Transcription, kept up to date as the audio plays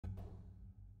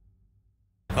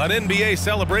An NBA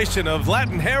celebration of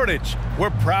Latin heritage.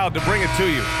 We're proud to bring it to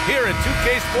you here at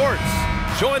 2K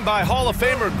Sports. Joined by Hall of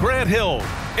Famer Grant Hill,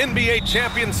 NBA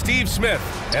champion Steve Smith,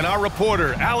 and our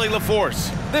reporter, Allie LaForce.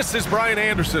 This is Brian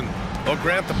Anderson. Well,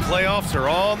 Grant, the playoffs are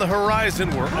on the horizon.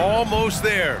 We're almost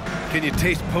there. Can you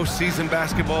taste postseason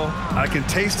basketball? I can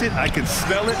taste it, I can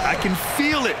smell it, I can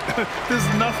feel it. There's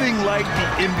nothing like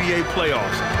the NBA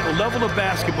playoffs. The level of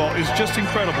basketball is just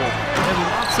incredible, and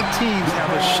lots of teams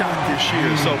have a shot this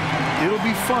year, so it'll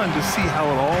be fun to see how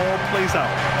it all plays out.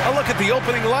 A look at the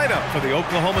opening lineup for the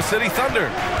Oklahoma City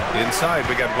Thunder. Inside,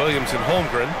 we got Williams and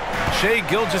Holmgren. Shai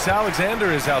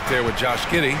Gilgeous-Alexander is out there with Josh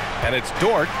Giddey, and it's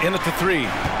Dort in at the 3.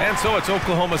 And so it's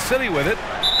Oklahoma City with it.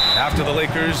 After the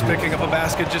Lakers picking up a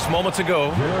basket just moments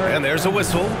ago, and there's a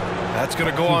whistle. That's going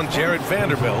to go on Jared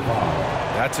Vanderbilt.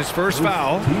 That's his first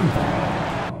foul.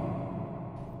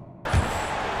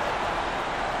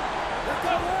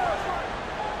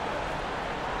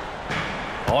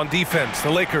 On defense,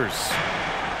 the Lakers.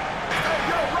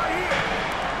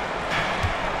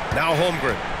 Now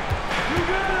Holmgren.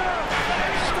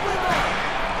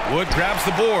 Wood grabs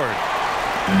the board.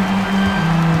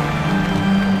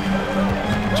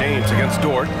 James against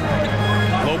Dort.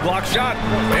 Low block shot.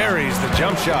 Buries the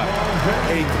jump shot.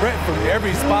 A threat from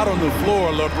every spot on the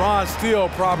floor. LeBron still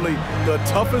probably the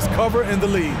toughest cover in the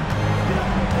league.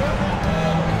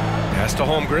 Pass to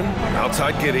Holmgren.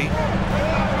 Outside Giddey.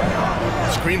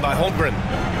 Screen by Holmgren.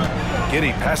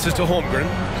 Giddey passes to Holmgren.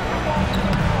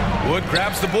 Wood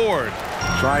grabs the board.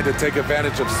 Trying to take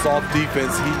advantage of soft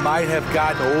defense. He might have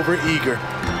gotten over-eager.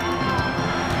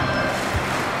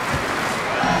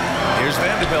 Here's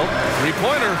Vanderbilt,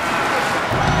 three-pointer.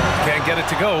 Can't get it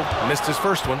to go. Missed his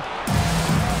first one.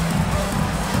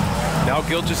 Now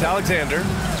Gilgeous-Alexander.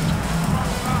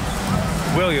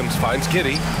 Williams finds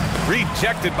Giddey.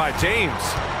 Rejected by James.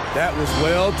 That was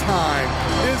well-timed.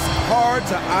 It's hard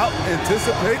to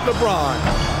out-anticipate LeBron.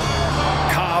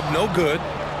 Cobb, no good.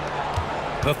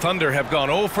 The Thunder have gone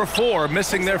 0 for 4,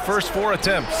 missing their first 4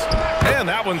 attempts. And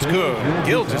that one's good.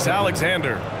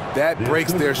 Gilgeous-Alexander. That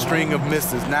breaks their string of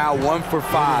misses. Now 1 for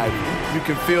 5. You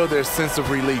can feel their sense of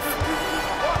relief.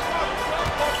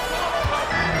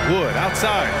 Wood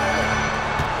outside.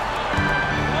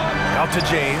 Out to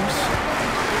James.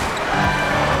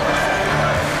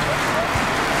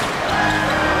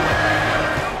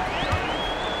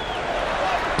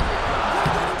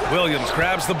 Williams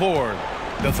grabs the board.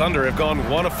 The Thunder have gone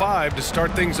 1 of 5 to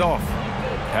start things off.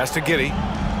 Pass to Giddey.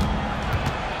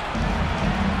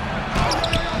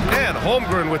 And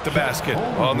Holmgren with the basket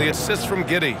on the assist from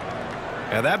Giddey.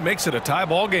 And that makes it a tie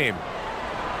ball game.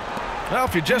 Now,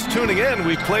 if you're just tuning in,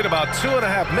 we've played about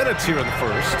 2.5 minutes here in the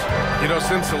first. You know,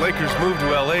 since the Lakers moved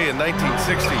to LA in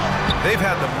 1960, they've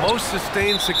had the most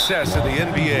sustained success in the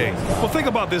NBA. Well, think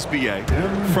about this, B.A.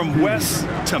 From West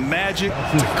to Magic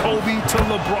to Kobe to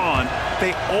LeBron,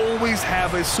 they always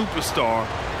have a superstar.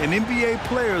 And NBA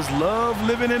players love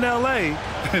living in LA,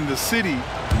 and the city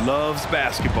loves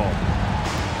basketball.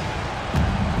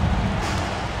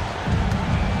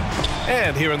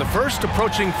 And here in the first,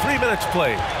 approaching 3 minutes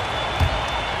played.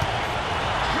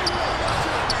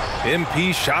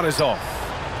 MP shot is off.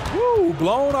 Woo,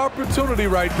 blown opportunity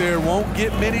right there. Won't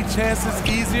get many chances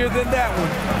easier than that one.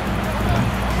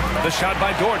 The shot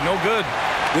by Dort, no good.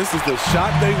 This is the shot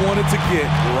they wanted to get.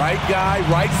 Right guy,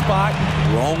 right spot,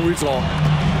 wrong result.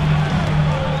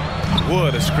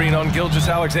 Wood, a screen on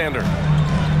Gilgeous-Alexander.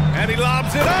 And he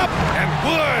lobs it up, and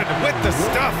Wood with the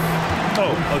stuff.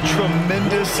 Oh, a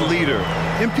tremendous leader.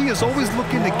 MP is always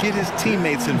looking to get his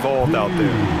teammates involved out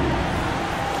there.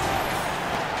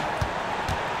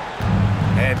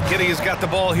 And Giddey has got the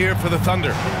ball here for the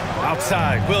Thunder.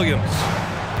 Outside, Williams.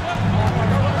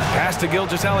 Pass to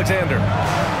Gilgeous-Alexander.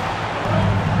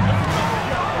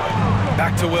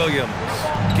 Back to Williams.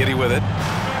 Giddey with it.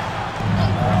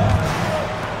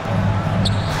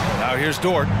 Now here's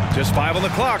Dort. Just 5 on the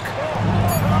clock.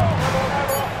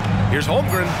 Here's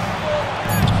Holmgren.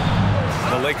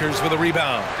 The Lakers with a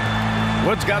rebound.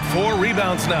 Wood's got 4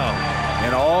 rebounds now.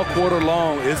 And all quarter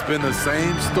long, it's been the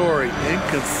same story.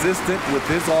 Inconsistent with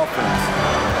his offense.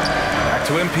 Back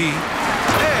to MP.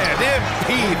 And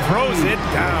MP throws it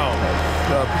down.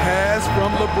 The pass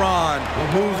from LeBron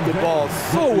moves the ball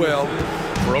so well.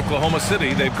 For Oklahoma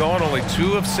City, they've gone only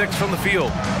 2 of 6 from the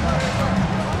field.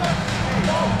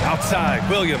 Outside,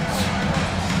 Williams.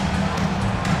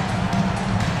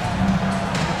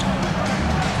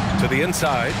 To the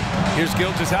inside. Here's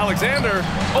Gilgeous-Alexander.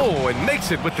 Oh, and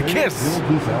makes it with the kiss.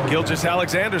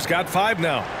 Gilgeous-Alexander's got 5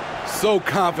 now. So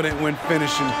confident when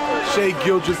finishing. Shai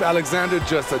Gilgeous-Alexander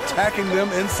just attacking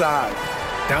them inside.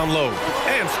 Down low.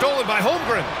 And stolen by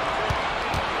Holmgren.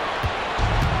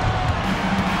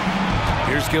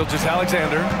 Here's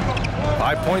Gilgeous-Alexander.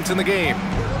 5 points in the game.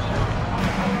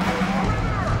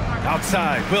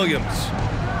 Outside, Williams.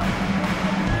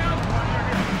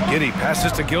 Giddey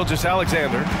passes to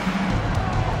Gilgeous-Alexander.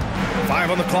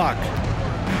 5 on the clock.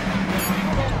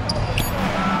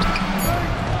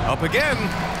 Up again.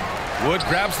 Wood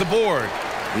grabs the board.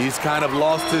 He's kind of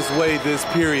lost his way this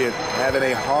period, having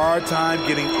a hard time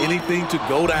getting anything to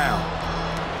go down.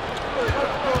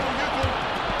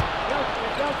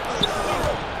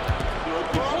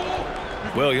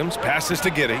 Williams passes to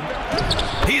Giddey.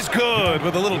 He's good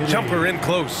with a little jumper in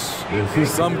close.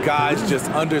 Some guys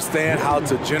just understand how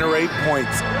to generate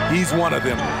points. He's one of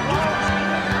them.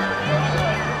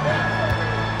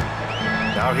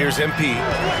 Now here's MP.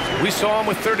 We saw him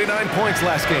with 39 points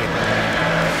last game.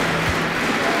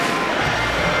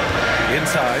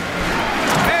 Inside.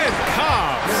 And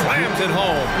Cobb slams it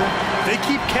home. They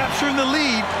keep capturing the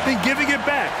lead, then giving it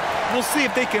back. We'll see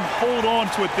if they can hold on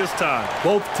to it this time.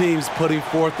 Both teams putting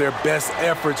forth their best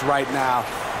efforts right now.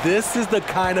 This is the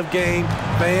kind of game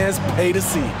fans pay to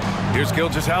see. Here's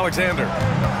Gilgeous-Alexander.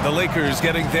 The Lakers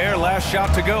getting their last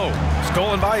shot to go.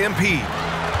 Stolen by MP.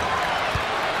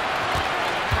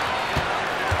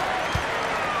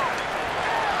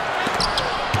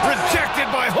 Rejected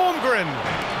by Holmgren.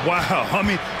 Wow, I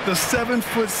mean, the 7'6"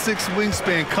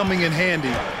 wingspan coming in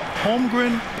handy.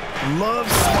 Holmgren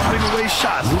loves swatting away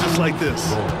shots just like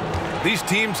this. These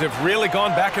teams have really gone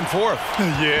back and forth.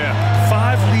 Yeah,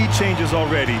 5 lead changes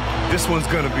already. This one's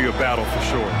going to be a battle for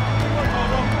sure.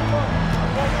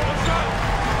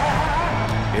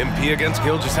 MP against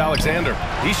Gilgeous-Alexander.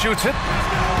 He shoots it.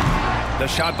 The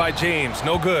shot by James,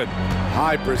 no good.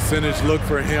 High percentage look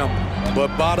for him.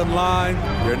 But bottom line,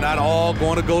 they're not all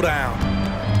going to go down.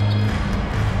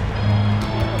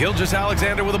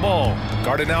 Gilgeous-Alexander with the ball.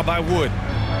 Guarded now by Wood.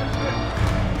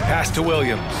 Pass to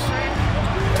Williams.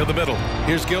 To the middle.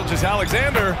 Here's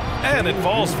Gilgeous-Alexander, and it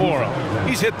falls for him.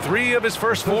 He's hit 3 of his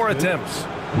first 4 attempts.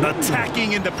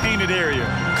 Attacking in the painted area.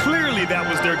 Clearly that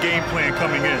was their game plan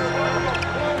coming in.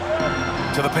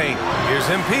 To the paint. Here's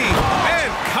MP,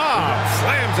 and Cobb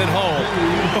slams it home.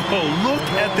 Oh, look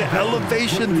at the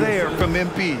elevation there from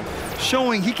MP,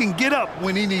 showing he can get up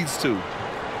when he needs to.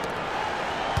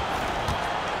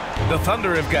 The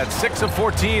Thunder have got 6 of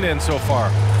 14 in so far.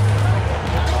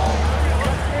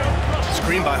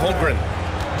 Screen by Holmgren.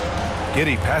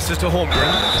 Giddey passes to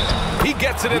Holmgren. He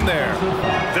gets it in there.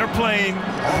 They're playing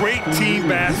great team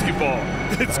basketball.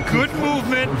 It's good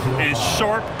movement and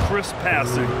sharp, crisp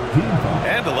passing.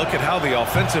 And a look at how the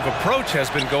offensive approach has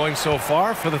been going so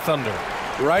far for the Thunder.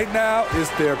 Right now, it's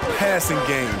their passing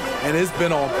game, and it's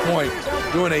been on point.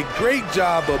 Doing a great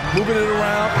job of moving it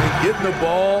around and getting the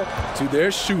ball to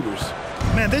their shooters.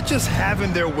 Man, they're just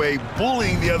having their way,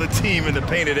 bullying the other team in the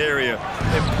painted area,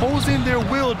 imposing their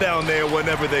will down there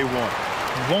whenever they want.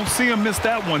 You won't see them miss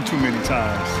that one too many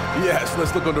times. Yes,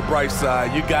 let's look on the bright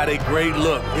side. You got a great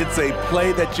look. It's a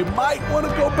play that you might want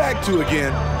to go back to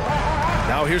again.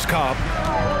 Now here's Cobb.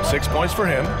 6 points for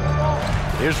him.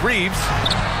 Here's Reeves.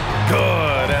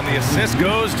 Good, and the assist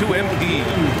goes to MP.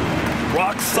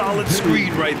 Rock solid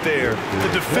screen right there.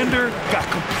 The defender got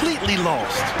completely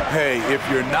lost. Hey, if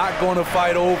you're not going to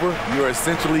fight over, you're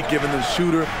essentially giving the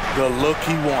shooter the look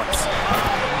he wants.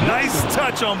 Nice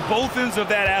touch on both ends of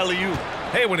that alley-oop.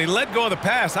 Hey, when he let go of the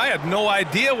pass, I had no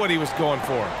idea what he was going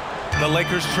for. The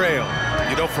Lakers trail.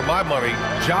 You know, for my money,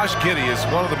 Josh Giddey is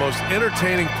one of the most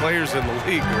entertaining players in the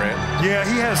league, Grant. Yeah,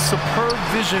 he has superb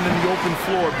vision in the open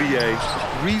floor, B.A.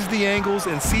 Reads the angles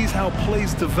and sees how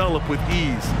plays develop with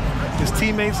ease. His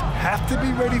teammates have to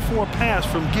be ready for a pass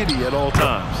from Giddey at all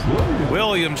times.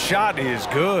 Williams' shot is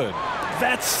good.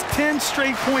 That's 10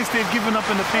 straight points they've given up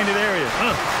in the painted area.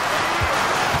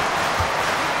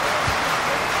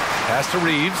 Pass to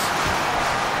Reeves.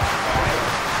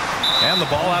 And the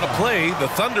ball out of play. The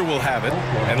Thunder will have it.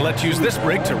 And let's use this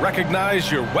break to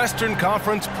recognize your Western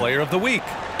Conference Player of the Week,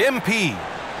 MP.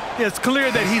 Yeah, it's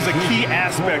clear that he's a key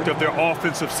aspect of their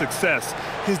offensive success.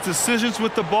 His decisions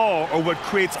with the ball are what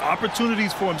creates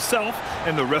opportunities for himself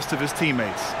and the rest of his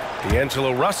teammates.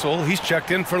 D'Angelo Russell, he's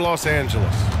checked in for Los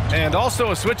Angeles. And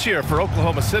also a switch here for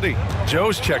Oklahoma City.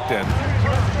 Joe's checked in.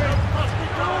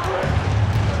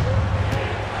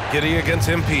 Giddey against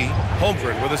MP.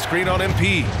 Holmgren with a screen on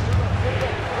MP.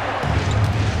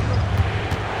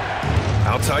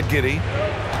 Outside Giddey.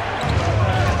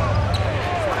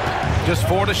 Just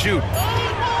 4 to shoot.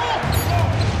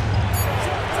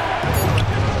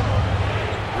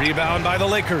 Rebound by the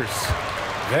Lakers.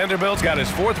 Vanderbilt's got his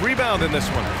 4th rebound in this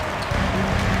one.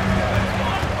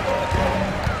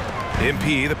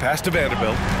 MP, the pass to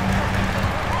Vanderbilt.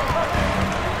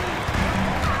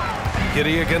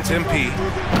 Giddy against MP.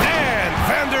 And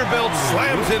Vanderbilt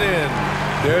slams it in.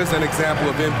 There's an example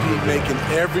of MP making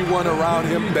everyone around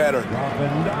him better.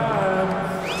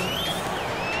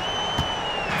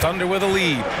 Thunder with a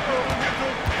lead.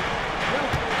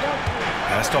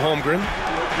 Pass to Holmgren.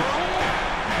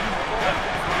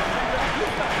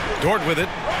 Dort with it.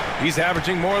 He's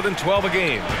averaging more than 12 a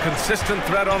game. A consistent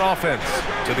threat on offense.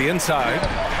 To the inside.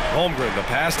 Holmgren, the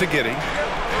pass to Giddy.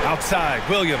 Outside,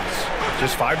 Williams.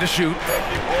 Just 5 to shoot.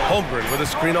 Holmgren with a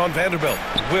screen on Vanderbilt.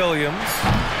 Williams.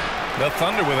 The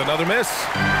Thunder with another miss.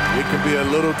 It can be a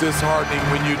little disheartening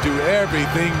when you do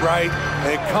everything right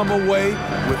and come away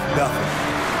with nothing.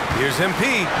 Here's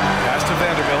MP. Pass to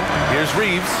Vanderbilt. Here's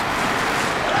Reeves.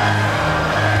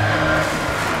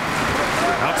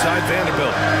 Outside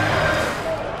Vanderbilt.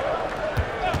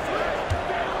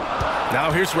 Now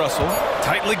here's Russell.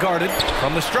 Tightly guarded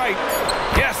from the stripe.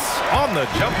 Yes, on the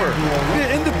jumper.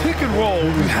 Yeah, in the pick and roll,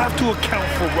 you have to account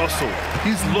for Russell.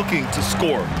 He's looking to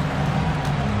score.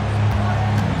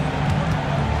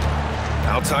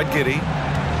 Outside Giddy.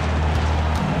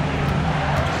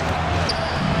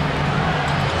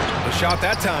 The shot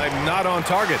that time not on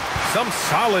target. Some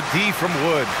solid D from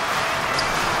Wood.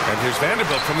 And here's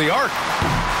Vanderbilt from the arc.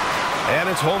 And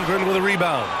it's Holmgren with a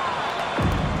rebound.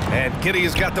 And Giddy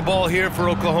has got the ball here for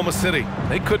Oklahoma City.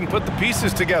 They couldn't put the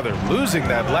pieces together, losing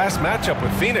that last matchup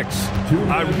with Phoenix.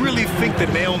 I really think the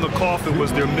nail in the coffin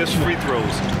was their missed free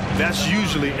throws. That's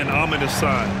usually an ominous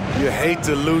sign. You hate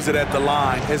to lose it at the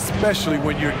line, especially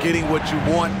when you're getting what you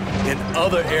want in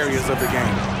other areas of the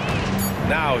game.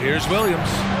 Now here's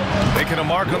Williams, making a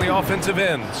mark on the offensive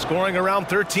end, scoring around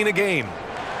 13 a game.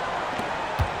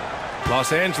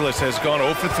 Los Angeles has gone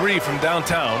 0 for 3 from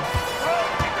downtown.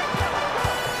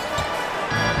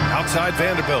 Outside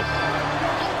Vanderbilt.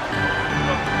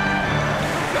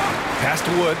 Pass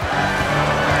to Wood.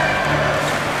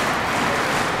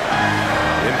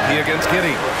 MP against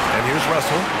Giddy. And here's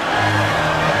Russell.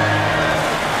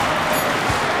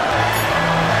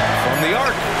 From the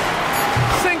arc.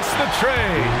 Sinks the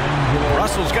tray.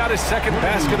 Russell's got his second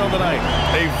basket on the night.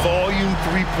 A volume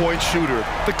three-point shooter.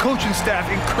 The coaching staff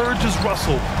encourages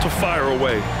Russell to fire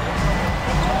away.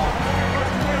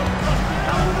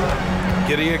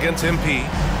 Giddy against MP.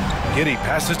 Giddy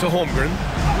passes to Holmgren.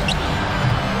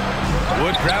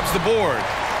 Wood grabs the board.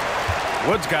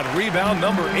 Wood's got rebound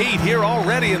number 8 here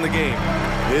already in the game.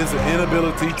 His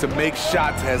inability to make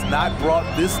shots has not brought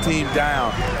this team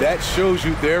down. That shows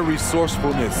you their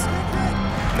resourcefulness.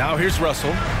 Now here's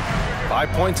Russell. 5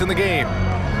 points in the game.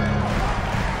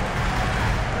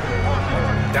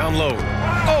 Down low.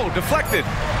 Oh, deflected.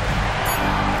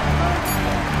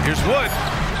 Here's Wood.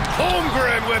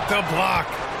 Holmgren with the block.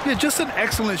 Yeah, just an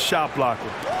excellent shot blocker.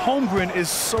 Holmgren is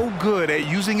so good at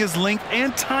using his length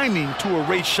and timing to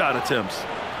erase shot attempts.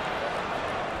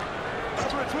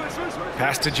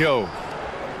 Pass to Joe.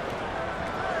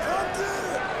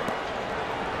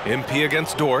 MP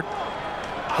against Dort.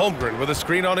 Holmgren with a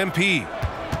screen on MP.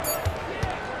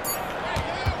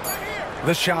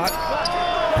 The shot.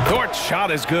 Dort's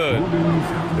shot is good.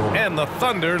 And the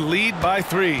Thunder lead by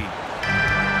 3.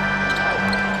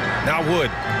 Now Wood.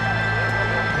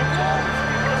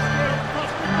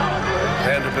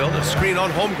 Vanderbilt, a screen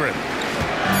on Holmgren.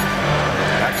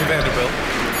 Back to Vanderbilt.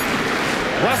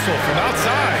 Russell from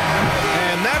outside.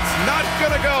 And that's not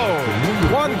going to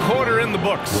go. 1 quarter in the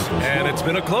books. And it's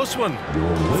been a close one.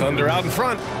 Thunder out in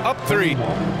front, up 3. The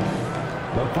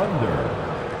Thunder,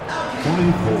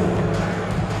 24.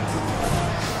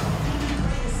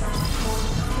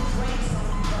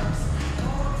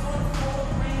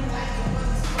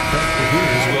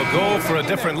 We'll go for a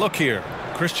different look here.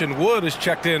 Christian Wood is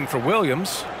checked in for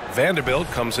Williams. Vanderbilt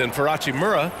comes in for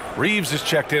Achimura. Reeves is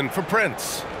checked in for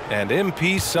Prince. And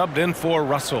MP subbed in for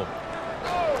Russell.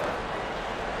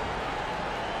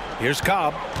 Here's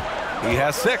Cobb. He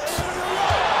has 6.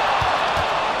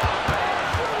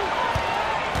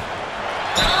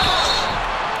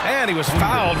 And he was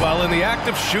fouled while in the act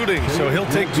of shooting, so he'll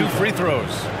take 2 free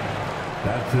throws.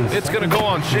 It's going to go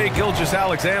on Shai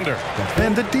Gilgeous-Alexander.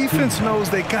 And the defense knows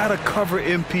they got to cover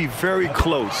MP very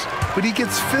close, but he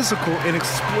gets physical and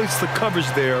exploits the coverage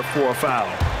there for a foul.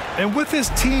 And with his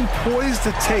team poised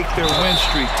to take their win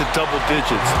streak to double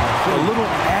digits, a little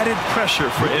added pressure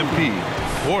for MP.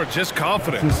 Or just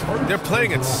confidence. They're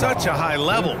playing at such a high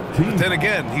level. But then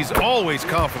again, he's always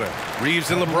confident.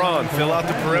 Reeves and LeBron fill out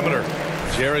the perimeter.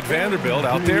 Jared Vanderbilt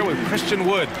out there with Christian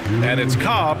Wood. And it's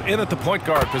Cobb in at the point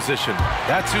guard position.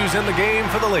 That's who's in the game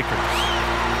for the Lakers.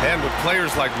 And with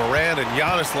players like Morant and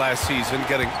Giannis last season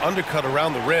getting undercut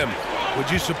around the rim, Would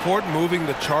you support moving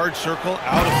the charge circle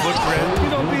out of footprint? You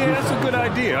know, BA, that's a good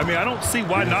idea. I mean, I don't see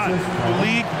why not. The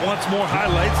league wants more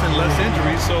highlights and less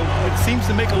injuries, so it seems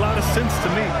to make a lot of sense to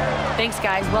me. Thanks,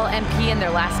 guys. Well, MP in their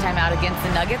last time out against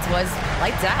the Nuggets was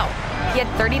lights out. He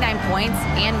had 39 points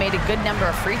and made a good number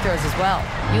of free throws as well.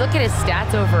 You look at his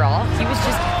stats overall, he was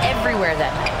just everywhere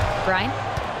that night. Brian?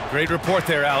 Great report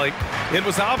there, Allie. It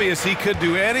was obvious he could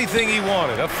do anything he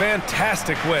wanted. A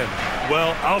fantastic win.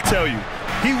 Well, I'll tell you,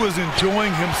 he was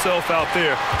enjoying himself out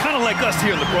there, kind of like us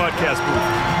here in the broadcast booth.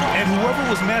 And whoever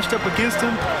was matched up against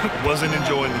him wasn't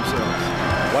enjoying themselves.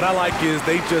 What I like is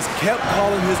they just kept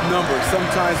calling his number.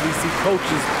 Sometimes we see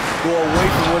coaches go away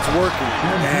from what's working,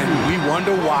 and we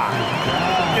wonder why.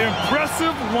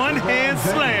 Impressive one-hand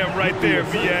slam right there,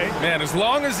 BA. Man, as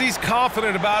long as he's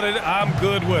confident about it, I'm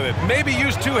good with it. Maybe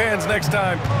use two hands next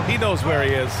time. He knows where he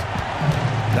is.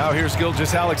 Now here's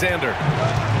Gilgeous-Alexander.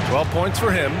 12 points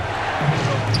for him.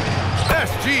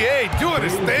 SGA doing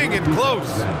his thing in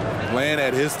close. Playing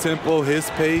at his tempo, his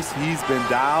pace. He's been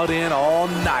dialed in all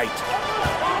night.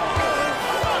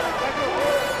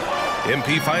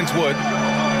 MP finds Wood.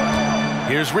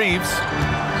 Here's Reeves.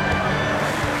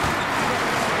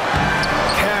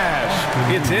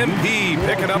 Cash. It's MP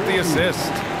picking up the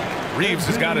assist. Reeves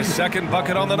has got his second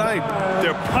bucket on the night.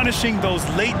 They're punishing those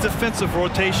late defensive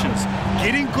rotations,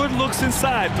 getting good looks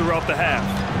inside throughout the half.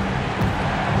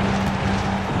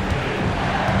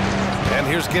 And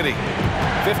here's Giddey.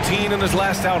 15 in his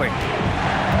last outing.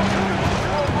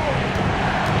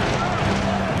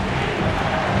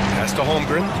 Pass to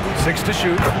Holmgren. 6 to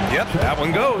shoot. Yep, that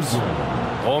one goes.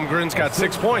 Holmgren's got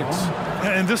 6 points.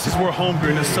 And this is where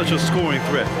Holmgren is such a scoring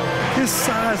threat. His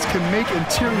size can make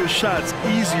interior shots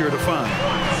easier to find.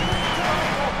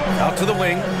 Out to the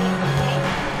wing.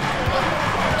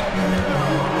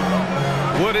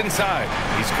 Wood inside.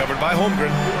 He's covered by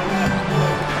Holmgren.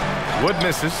 Wood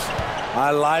misses.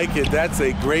 I like it. That's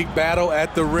a great battle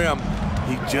at the rim.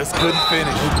 He just couldn't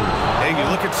finish. Hey, you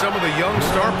look at some of the young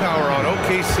star power on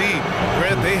OKC.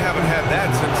 Grant, they haven't had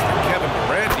that since the Kevin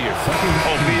Durant years.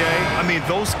 Oh, BA, I mean,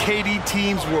 those KD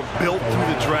teams were built through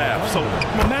the draft. So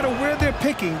no matter where they're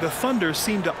picking, the Thunder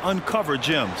seem to uncover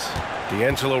gems.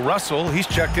 D'Angelo Russell, he's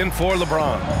checked in for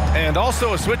LeBron. And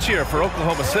also a switch here for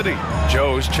Oklahoma City.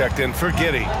 Joe's checked in for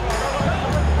Giddey.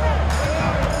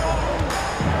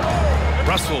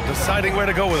 Russell deciding where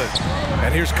to go with it.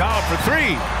 And here's Cobb for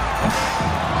 3.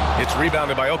 It's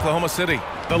rebounded by Oklahoma City.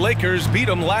 The Lakers beat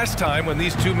them last time when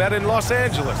these two met in Los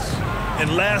Angeles.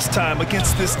 And last time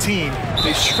against this team,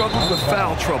 they struggled with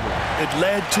foul trouble. It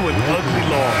led to an ugly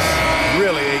loss.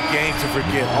 Really a game to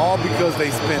forget, all because they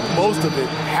spent most of it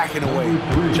hacking away.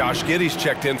 Josh Giddey's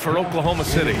checked in for Oklahoma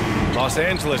City. Los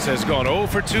Angeles has gone 0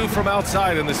 for 2 from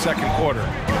outside in the second quarter.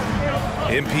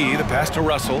 MP, the pass to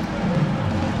Russell.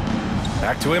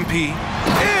 Back to MP.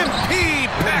 MP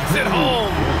packs it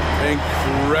home.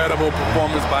 Incredible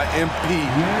performance by MP.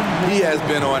 He has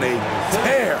been on a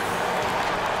tear.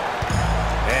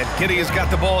 And Giddey has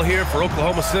got the ball here for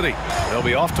Oklahoma City. They'll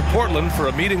be off to Portland for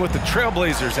a meeting with the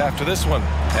Trailblazers after this one.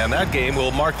 And that game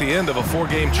will mark the end of a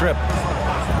 4-game trip.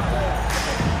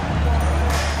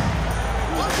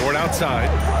 Ford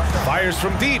outside. Fires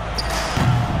from deep.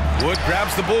 Wood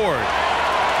grabs the board.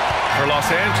 For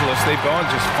Los Angeles, they've gone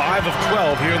just 5 of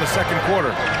 12 here in the second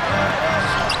quarter.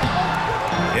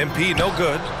 MP no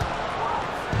good.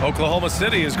 Oklahoma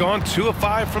City has gone 2 of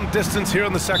 5 from distance here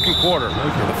in the second quarter.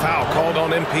 The foul called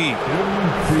on MP.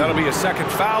 That'll be his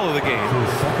second foul of the game.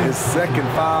 His second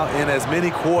foul in as many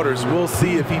quarters. We'll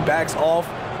see if he backs off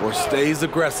or stays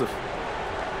aggressive.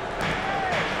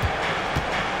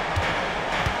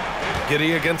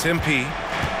 Giddey against MP.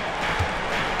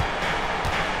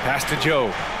 Pass to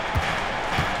Joe.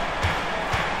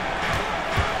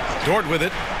 Dort with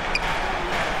it.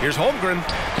 Here's Holmgren.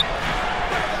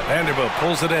 Vanderbilt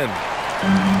pulls it in.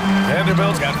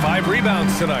 Vanderbilt's got 5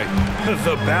 rebounds tonight.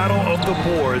 The battle of the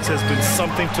boards has been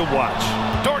something to watch.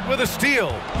 Dort with a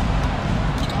steal.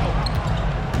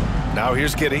 Now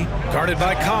here's Giddey, guarded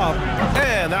by Cobb.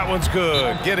 And that one's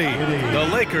good. Giddey.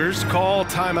 The Lakers call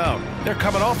timeout. They're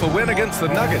coming off a win against the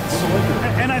Nuggets.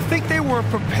 And I think they were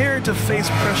prepared to face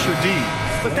pressure D.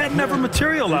 But that never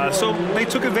materialized, so they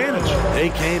took advantage. They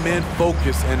came in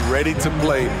focused and ready to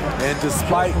play. And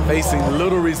despite facing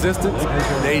little resistance,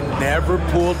 they never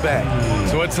pulled back.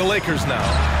 So it's the Lakers now,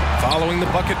 following the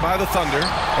bucket by the Thunder,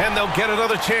 and they'll get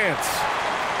another chance.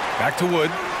 Back to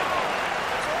Wood.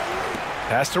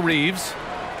 Pass to Reeves.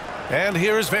 And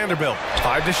here's Vanderbilt.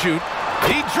 5 to shoot.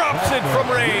 He drops it from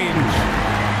range.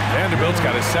 Vanderbilt's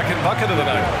got his second bucket of the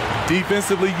night.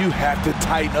 Defensively, you have to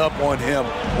tighten up on him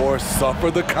or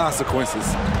suffer the consequences.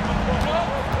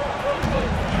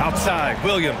 Outside,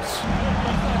 Williams.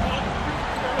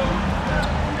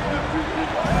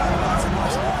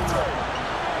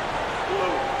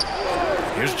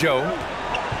 Here's Joe.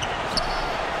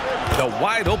 The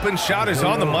wide open shot is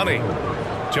on the money.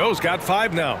 Joe's got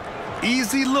 5 now.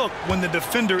 Easy look when the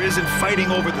defender isn't fighting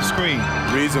over the screen.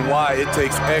 Reason why it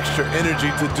takes extra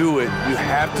energy to do it. You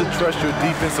have to trust your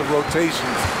defensive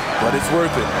rotations, but it's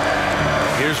worth it.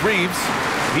 Here's Reeves.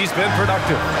 He's been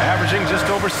productive, averaging just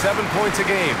over 7 points a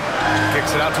game.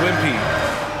 Kicks it out to MP.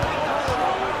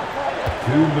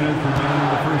 2 minutes remaining in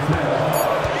the first half.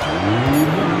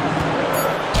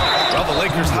 Well, the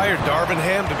Lakers hired Darvin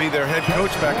Ham to be their head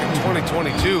coach back in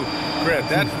 2022. Grant,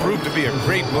 that proved to be a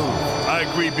great move. I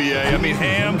agree, B.A. I mean,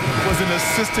 Ham was an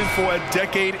assistant for a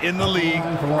decade in the league,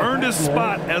 earned his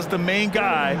spot as the main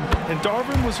guy, and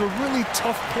Darvin was a really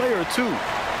tough player, too.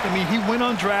 I mean, he went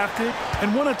undrafted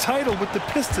and won a title with the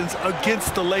Pistons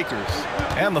against the Lakers.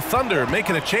 And the Thunder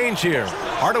making a change here.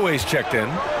 Hardaway's checked in.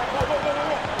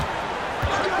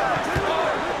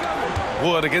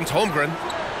 Wood against Holmgren.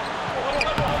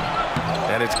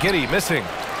 And it's Giddey missing.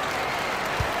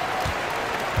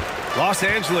 Los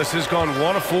Angeles has gone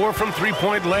 1 of 4 from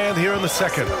three-point land here in the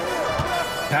second.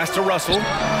 Pass to Russell.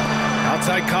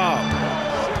 Outside Cobb.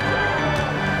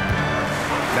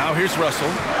 Now here's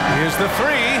Russell. Here's the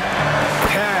 3.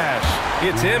 Cash.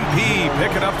 It's MP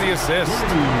picking up the assist.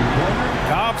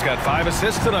 Cobb's got 5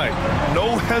 assists tonight.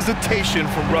 No hesitation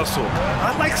from Russell.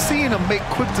 I like seeing him make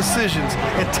quick decisions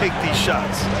and take these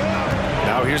shots.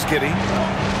 Now here's Giddey.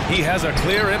 He has a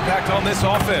clear impact on this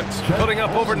offense, putting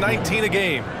up over 19 a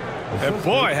game. And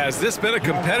boy, has this been a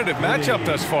competitive matchup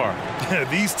thus far.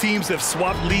 These teams have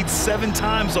swapped leads 7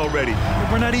 times already.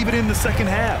 We're not even in the second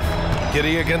half.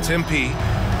 Giddey against MP.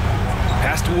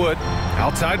 Pass to Wood.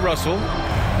 Outside Russell.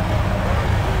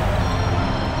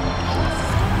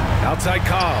 Outside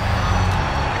Cobb.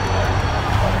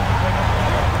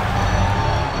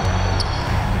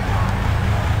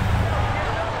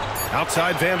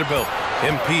 Outside Vanderbilt.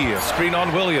 MP, a screen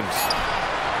on Williams.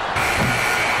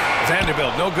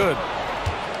 Vanderbilt, no good.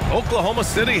 Oklahoma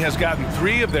City has gotten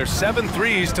 3 of their 7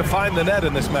 threes to find the net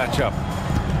in this matchup.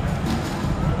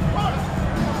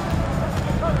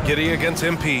 Giddey against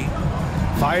MP.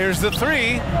 Fires the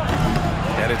 3.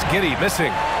 And it's Giddey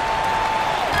missing.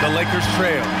 The Lakers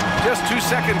trail. Just 2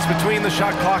 seconds between the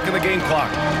shot clock and the game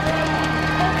clock.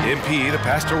 MP, the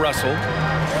pass to Russell.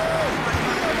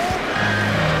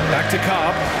 Back to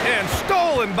Cobb. And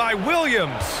stolen by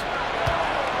Williams.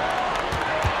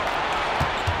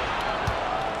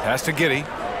 Pass to Giddey.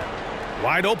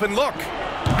 Wide open look.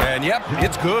 And yep,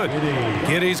 it's good.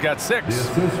 Giddey's got 6.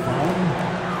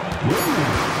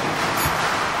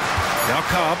 Now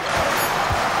Cobb.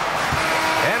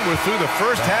 And we're through the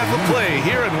first half of play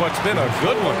here in what's been a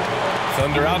good one.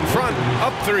 Thunder out in front,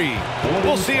 up 3.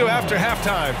 We'll see you after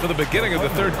halftime for the beginning of the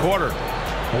third quarter.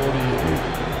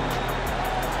 48.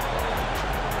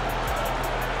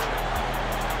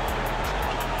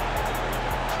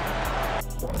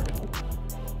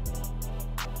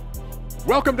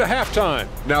 Welcome to halftime.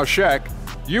 Now, Shaq,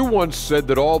 you once said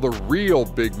that all the real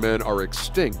big men are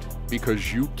extinct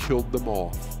because you killed them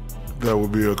off. That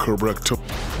would be a correct.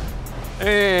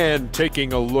 And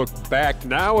taking a look back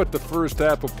now at the first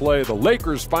half of play, the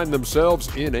Lakers find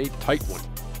themselves in a tight one.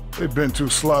 They've been too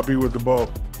sloppy with the ball.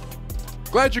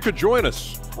 Glad you could join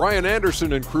us. Ryan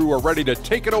Anderson and crew are ready to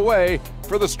take it away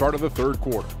for the start of the third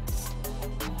quarter.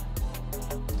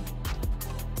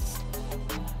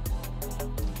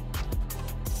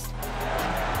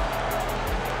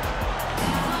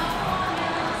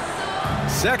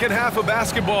 Second half of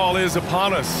basketball is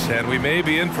upon us, and we may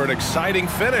be in for an exciting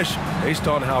finish based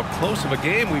on how close of a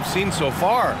game we've seen so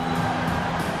far.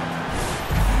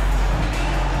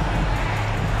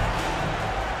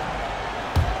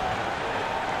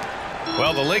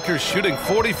 Well, the Lakers shooting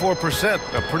 44%,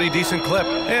 a pretty decent clip.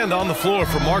 And on the floor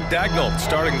for Mark Daigneault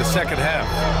starting the second half.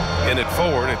 In it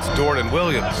forward, it's Dort and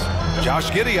Williams.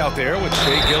 Josh Giddey out there with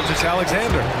Shai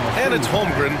Gilgeous-Alexander. And it's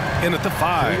Holmgren in at the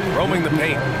 5, roaming the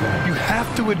paint. You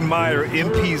have to admire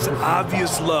MP's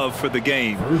obvious love for the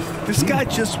game. This guy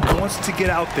just wants to get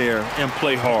out there and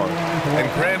play hard.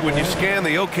 And Grant, when you scan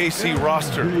the OKC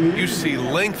roster, you see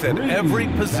length at every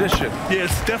position. Yeah,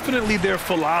 it's definitely their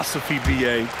philosophy,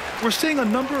 B.A. We're seeing a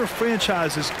number of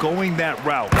franchises going that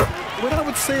route. What I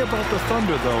would say about the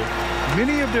Thunder, though,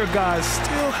 many of their guys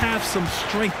still have some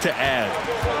strength to add.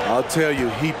 I'll tell you,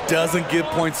 he doesn't give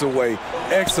points away.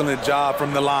 Excellent job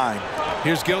from the line.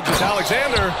 Here's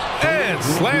Gilgeous-Alexander, and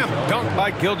slam dunk by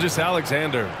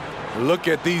Gilgeous-Alexander. Look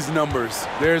at these numbers.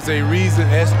 There's a reason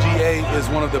SGA is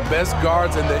one of the best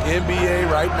guards in the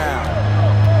NBA right now.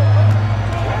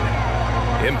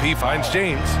 MP finds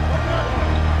James.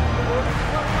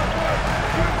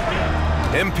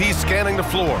 MP scanning the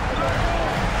floor.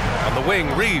 On the wing,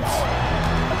 Reeves.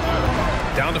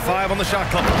 Down to 5 on the shot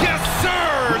clock. Yes,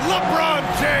 sir! LeBron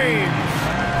James!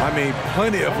 I mean,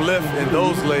 plenty of lift in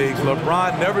those legs.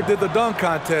 LeBron never did the dunk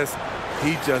contest.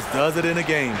 He just does it in a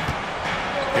game.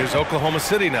 Here's Oklahoma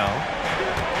City now.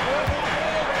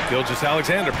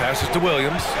 Gilgeous-Alexander passes to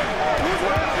Williams.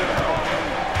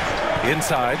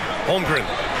 Inside, Holmgren.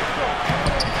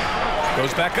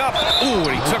 Goes back up. Ooh,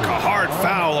 and he took a hard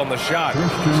foul on the shot.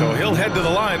 So he'll head to the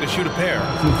line to shoot a pair.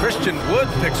 Christian Wood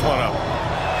picks one up.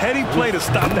 Heady play to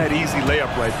stop that easy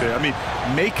layup right there. I mean,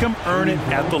 make him earn it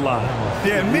at the line.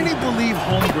 Yeah, many believe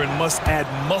Holmgren must add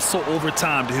muscle over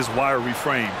time to his wiry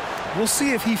frame. We'll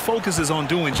see if he focuses on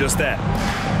doing just that.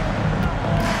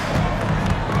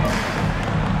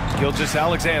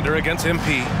 Gilgeous-Alexander against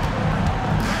MP.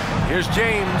 Here's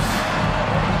James.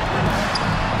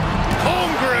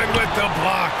 Holmgren with the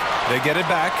block. They get it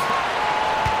back.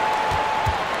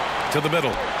 To the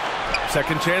middle.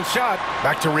 Second chance shot.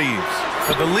 Back to Reeves.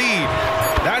 For the lead.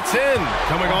 That's in.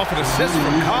 Coming off an assist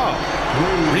from Cobb.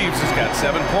 Reeves has got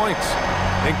 7 points.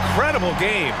 Incredible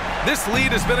game. This lead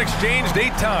has been exchanged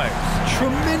 8 times.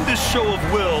 Tremendous show of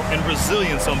will and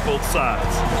resilience on both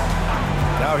sides.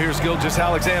 Now here's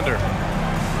Gilgeous-Alexander.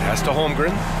 Pass to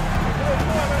Holmgren.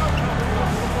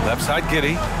 Left side,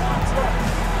 Giddey.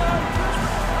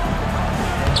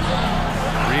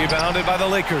 Rebounded by the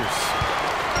Lakers.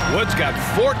 Wood's got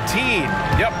 14.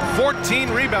 Yep, 14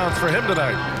 rebounds for him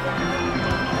tonight.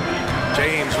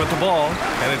 James with the ball,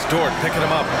 and it's Dort picking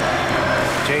him up.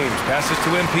 James passes to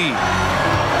MP.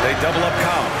 They double up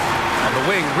Cobb. On the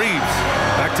wing, Reeves.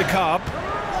 Back to Cobb.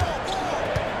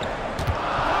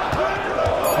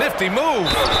 Nifty move.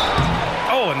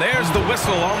 Oh, and there's the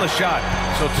whistle on the shot.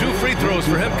 So 2 free throws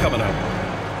for him coming up.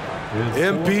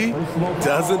 MP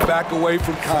doesn't back away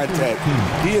from contact.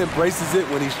 He embraces it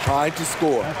when he's trying to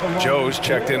score. Joe's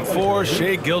checked in for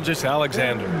Shai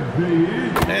Gilgeous-Alexander.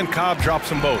 And Cobb drops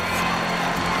them both.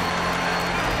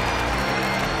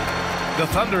 The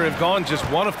Thunder have gone just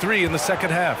 1 of 3 in the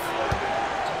second half.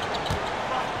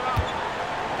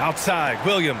 Outside,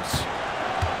 Williams.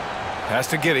 Pass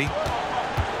to Giddey.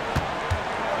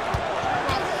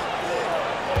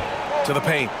 To the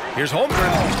paint. Here's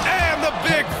Holmgren. And the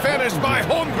big finish by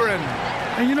Holmgren.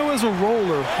 And you know, as a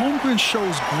roller, Holmgren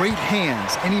shows great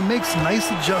hands, and he makes nice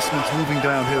adjustments moving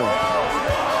downhill.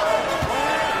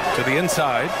 To the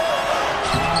inside.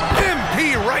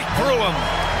 MP right through him.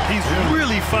 He's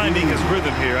really finding his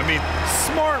rhythm here. I mean,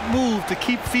 smart move to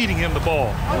keep feeding him the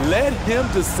ball. Let him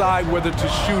decide whether to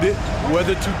shoot it,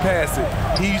 whether to pass it.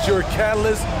 He's your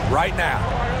catalyst right now.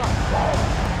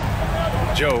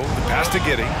 Joe, the pass to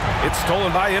Giddey. It's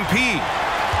stolen by MP.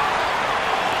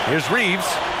 Here's Reeves.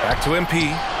 Back to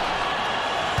MP.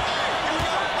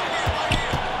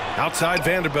 Outside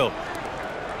Vanderbilt.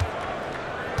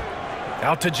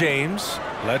 Out to James.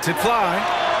 Lets it fly.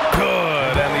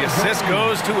 Good. And the assist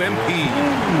goes to MP.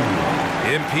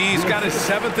 MP's got his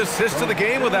 7th assist of the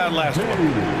game with that last one.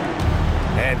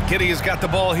 And Giddey has got the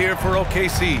ball here for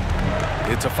OKC.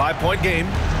 It's a 5-point game.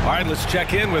 All right, let's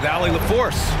check in with Allie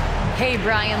LaForce. Hey,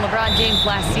 Brian, LeBron James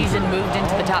last season moved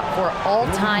into the top 4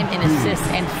 all-time in assists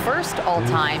and first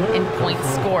all-time in points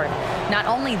scored. Not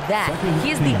only that,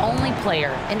 he is the only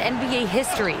player in NBA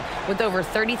history with over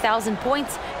 30,000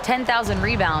 points, 10,000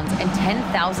 rebounds, and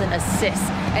 10,000 assists.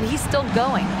 And he's still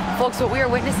going. Folks, what we are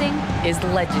witnessing is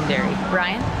legendary.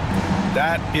 Brian?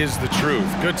 That is the truth.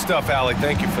 Good stuff, Allie.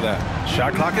 Thank you for that.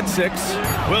 Shot clock at 6.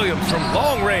 Williams from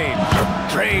long range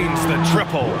drains the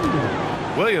triple.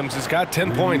 Williams has got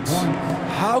 10 points.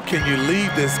 How can you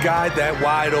leave this guy that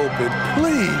wide open?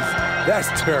 Please.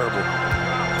 That's terrible.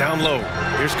 Down low.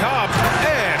 Here's Cobb.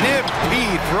 And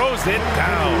MP throws it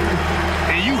down.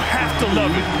 And you have to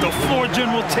love it. The floor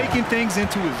general taking things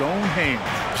into his own hands.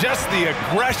 Just the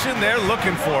aggression they're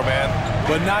looking for, man.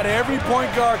 But not every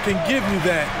point guard can give you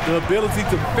that. The ability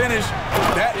to finish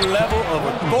with that level of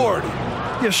authority.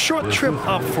 Yeah, short trip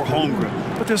up for Holmgren,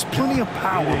 but there's plenty of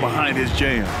power behind his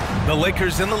jam. The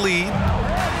Lakers in the lead.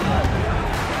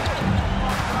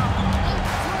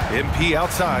 MP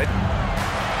outside.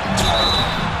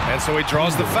 And so he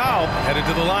draws the foul, headed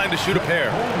to the line to shoot a pair.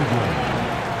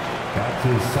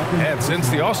 And since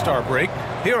the All-Star break,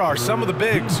 here are some of the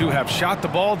bigs who have shot the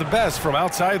ball the best from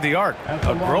outside the arc.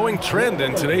 A growing trend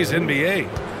in today's NBA.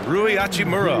 Rui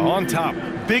Hachimura on top.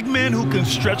 Big men who can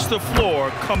stretch the floor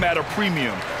come at a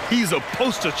premium. He's a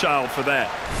poster child for that.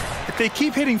 If they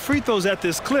keep hitting free throws at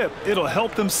this clip, it'll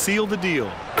help them seal the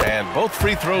deal. And both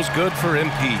free throws good for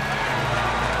MP.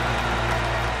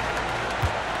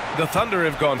 The Thunder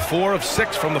have gone 4 of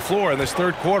 6 from the floor in this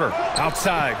third quarter.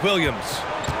 Outside, Williams.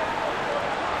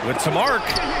 With some arc.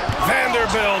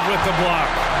 Vanderbilt with the block.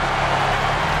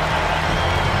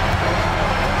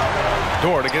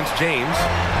 Dort against James.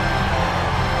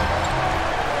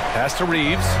 Pass to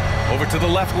Reeves. Over to the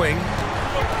left wing.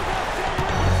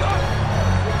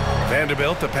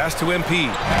 Vanderbilt, the pass to MP.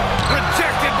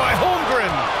 Rejected by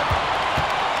Holmgren.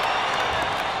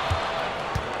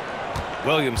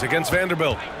 Williams against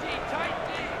Vanderbilt.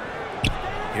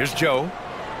 Here's Joe.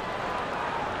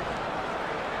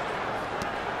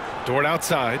 Dort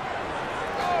outside.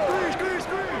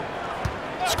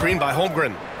 Screen by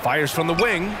Holmgren. Fires from the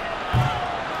wing.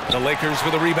 The Lakers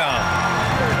with a rebound.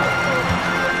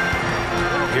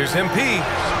 Here's MP.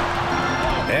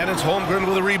 And it's Holmgren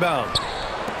with a rebound.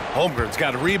 Holmgren's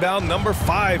got a rebound number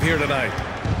 5 here tonight.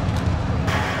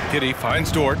 Giddey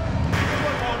finds Dort.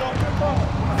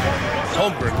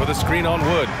 Holmgren with a screen on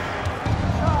Wood.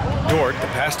 Dort, the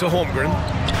pass to Holmgren.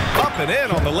 Up and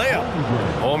in on the layup.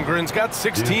 Holmgren's got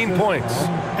 16 points.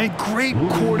 And great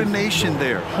coordination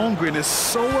there. Holmgren is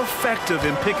so effective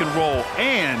in pick and roll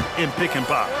and in pick and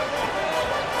pop.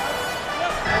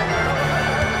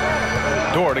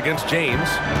 Dort against James.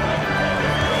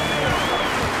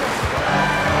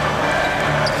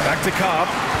 Back to Cobb.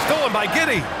 Stolen by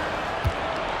Giddey.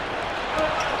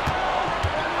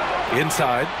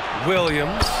 Inside,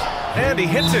 Williams. And he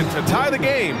hits it to tie the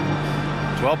game.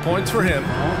 12 points for him.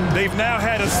 They've now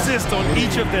had assists on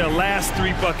each of their last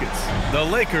 3 buckets. The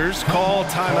Lakers call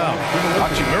timeout.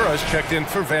 Hachimura's checked in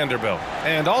for Vanderbilt.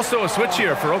 And also a switch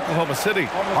here for Oklahoma City.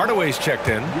 Hardaway's checked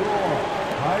in.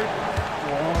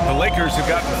 The Lakers have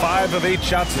gotten 5 of 8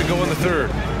 shots to go in the third.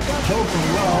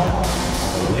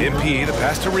 MP, the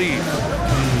pass to Reeves.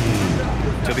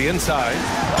 To the inside.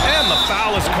 And the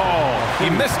foul is called. He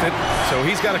missed it, so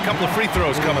he's got a couple of free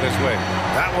throws coming his way.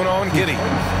 That one on Giddey.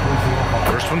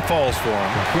 First one falls for him.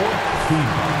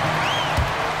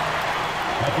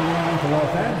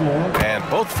 And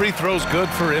both free throws good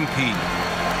for MP.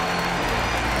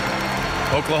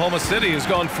 Oklahoma City has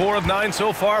gone 4 of 9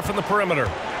 so far from the perimeter.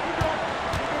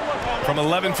 From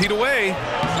 11 feet away.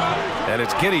 And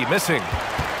it's Giddey missing.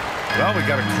 Well, we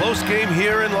got a close game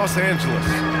here in Los Angeles.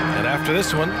 And after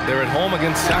this one, they're at home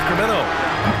against Sacramento.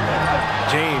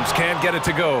 James can't get it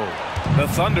to go. The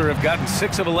Thunder have gotten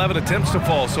 6 of 11 attempts to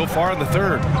fall so far in the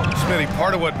third. Smitty,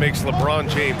 part of what makes LeBron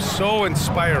James so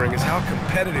inspiring is how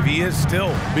competitive he is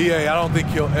still. B.A., I don't think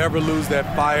he'll ever lose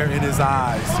that fire in his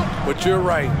eyes. But you're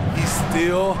right, he's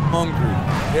still hungry.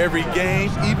 Every game,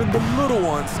 even the little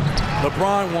ones,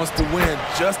 LeBron wants to win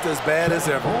just as bad as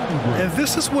ever. And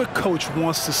this is what Coach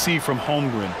wants to see from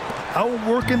Holmgren.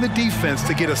 Outworking the defense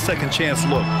to get a second chance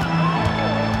look.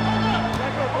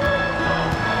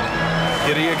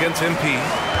 Giddey against MP.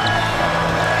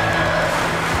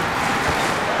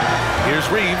 Here's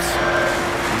Reeves.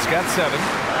 He's got 7.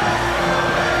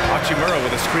 Hachimura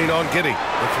with a screen on Giddey.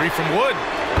 The 3 from Wood.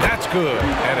 That's good.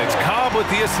 And it's Cobb with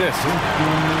the assist.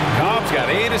 Cobb's got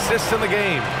 8 assists in the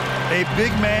game. A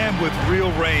big man with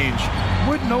real range.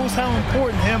 Wood knows how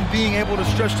important him being able to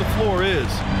stretch the floor is.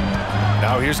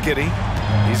 Now here's Giddey.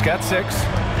 He's got 6.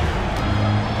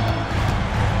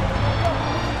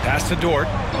 Pass to Dort.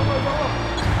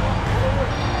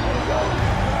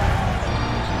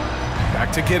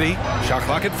 Back to Giddey. Shot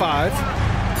clock at 5.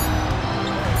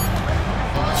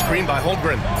 Screen by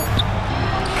Holmgren.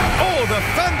 Oh, the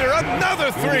Thunder,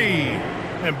 another 3.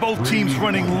 And both teams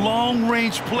running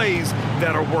long-range plays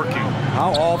that are working.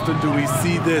 How often do we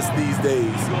see this these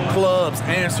days? Clubs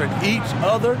answering each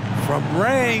other from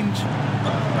range.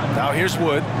 Now here's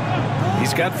Wood.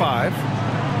 He's got 5.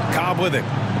 Cobb with it.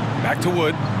 Back to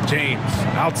Wood. James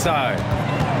outside.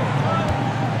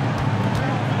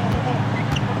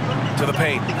 To the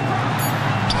paint.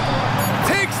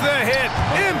 Takes the hit.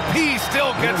 MP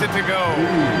still gets it to go.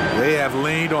 They have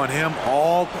leaned on him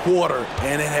all quarter,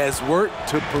 and it has worked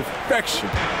to perfection.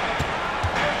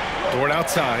 Dort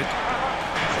outside.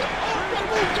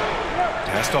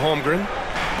 Pass to Holmgren.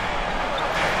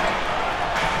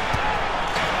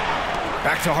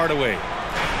 Back to Hardaway.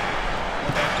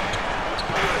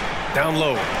 Down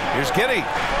low. Here's Giddey.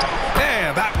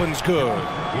 And that one's good.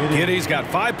 Giddey's got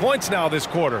 5 points now this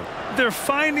quarter. They're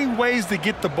finding ways to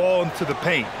get the ball into the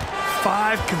paint.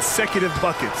 5 consecutive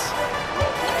buckets.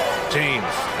 James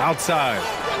outside.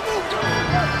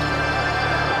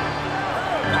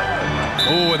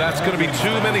 Oh, and that's going to be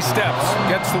too many steps.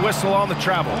 Gets the whistle on the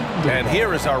travel. And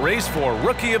here is our race for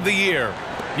Rookie of the Year.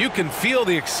 You can feel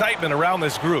the excitement around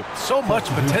this group. So much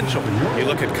potential. You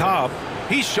look at Cobb.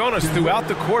 He's shown us throughout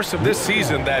the course of this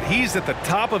season that he's at the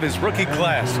top of his rookie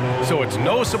class, so it's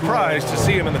no surprise to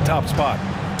see him in the top spot.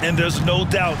 And there's no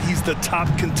doubt he's the top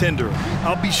contender.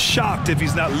 I'll be shocked if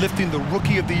he's not lifting the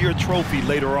Rookie of the Year trophy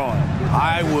later on.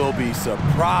 I will be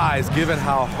surprised given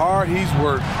how hard he's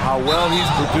worked, how well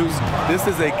he's produced. This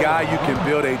is a guy you can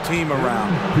build a team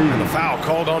around. And the foul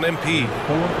called on MP.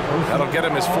 That'll get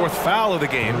him his 4th foul of the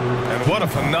game. And what a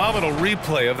phenomenal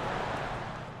replay of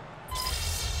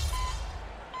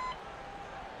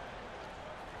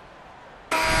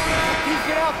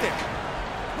Get out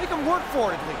there. Make him work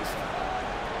for it at least.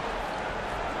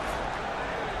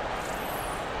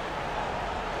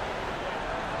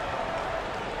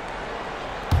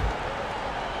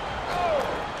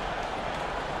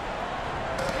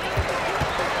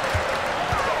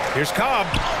 Here's Cobb.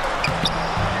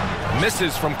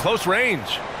 Misses from close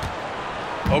range.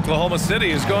 Oklahoma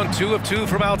City has gone 2 of 2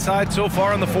 from outside so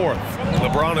far in the 4th.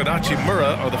 LeBron and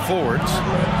Hachimura are the forwards.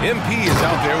 MP is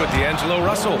out there with D'Angelo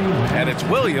Russell. And it's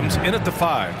Williams in at the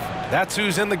 5. That's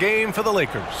who's in the game for the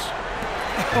Lakers.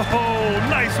 Oh,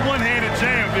 nice one-handed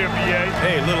jam there, BA.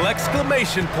 Hey, little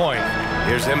exclamation point.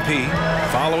 Here's MP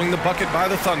following the bucket by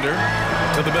the Thunder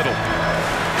to the middle.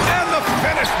 And the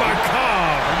finish by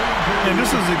Cobb. And this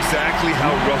is exactly how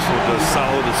Russell does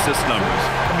solid assist numbers.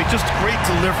 I mean, just great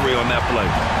delivery on that play.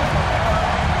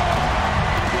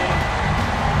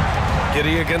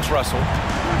 Giddey against Russell.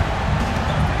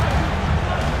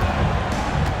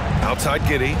 Outside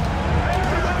Giddey.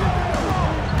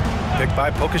 Picked by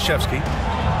Pokashevsky.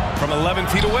 From 11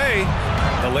 feet away,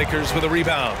 the Lakers with a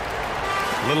rebound.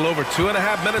 A little over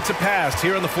 2.5 minutes have passed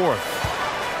here in the 4th.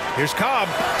 Here's Cobb.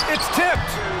 It's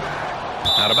tipped.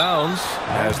 Out of bounds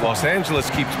as Los Angeles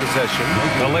keeps possession.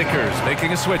 The Lakers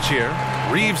making a switch here.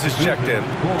 Reeves is checked in.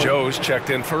 Joe's checked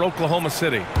in for Oklahoma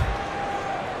City.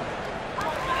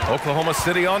 Oklahoma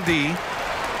City on D.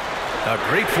 A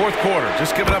great 4th quarter,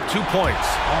 just giving up 2 points.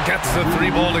 Gets the 3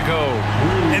 ball to go.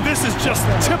 And this is just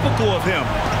typical of him.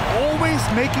 Always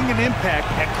making an impact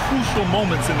at crucial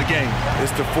moments in the game.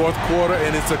 It's the 4th quarter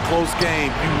and it's a close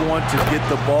game. You want to get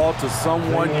the ball to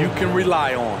someone you can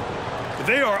rely on.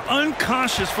 They are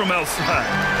unconscious from outside.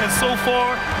 And so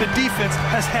far, the defense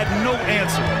has had no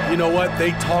answer. You know what? They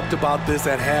talked about this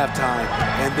at halftime,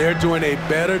 and they're doing a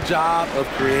better job of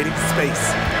creating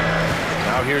space.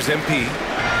 Now here's MP.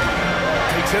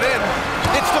 Takes it in.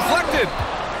 It's deflected.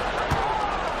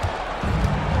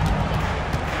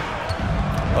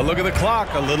 A look at the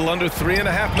clock. A little under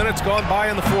 3.5 minutes gone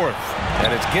by in the 4th.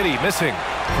 And it's Giddey missing.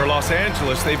 For Los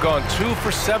Angeles, they've gone 2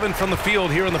 for 7 from the field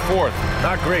here in the 4th.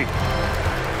 Not great.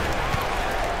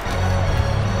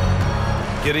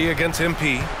 Giddey against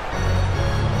MP.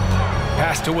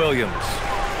 Pass to Williams.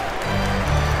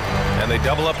 And they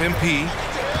double up MP.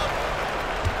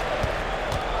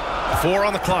 4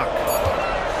 on the clock.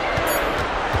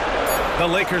 The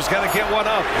Lakers got to get one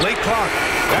up. Late clock.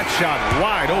 That shot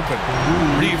wide open.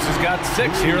 Reeves has got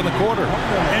 6 here in the quarter.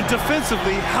 And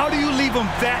defensively, how do you leave them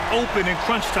that open in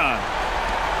crunch time?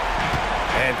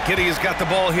 And Giddey has got the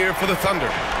ball here for the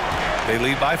Thunder. They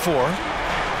lead by 4.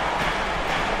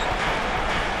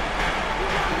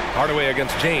 Hardaway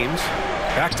against James.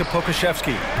 Back to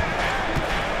Pokashevsky.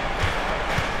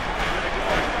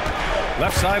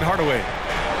 Left side, Hardaway.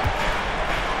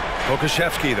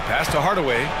 Pokashevsky, the pass to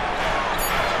Hardaway.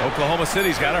 Oklahoma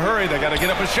City's got to hurry. They got to get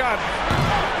up a shot.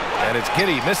 And it's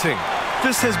Giddey missing.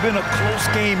 This has been a close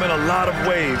game in a lot of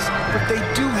ways, but they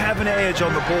do have an edge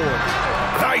on the board.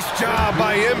 Nice job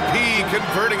by MP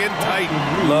converting in tight.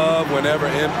 Love whenever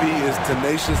MP is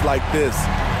tenacious like this,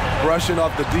 brushing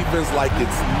off the defense like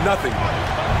it's nothing.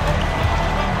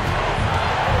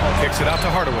 Kicks it out to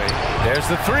Hardaway. There's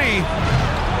the 3.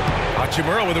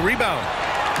 Hachimura with a rebound.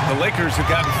 The Lakers have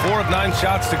gotten 4 of 9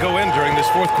 shots to go in during this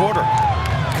 4th quarter.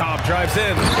 Cobb drives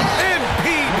in. MP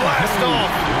blast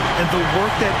off. And the work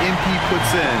that MP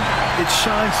puts in, it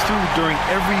shines through during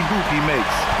every hoop he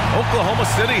makes. Oklahoma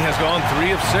City has gone 3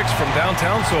 of 6 from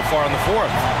downtown so far in the 4th.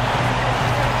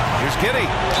 Here's Giddey.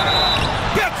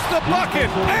 Gets the bucket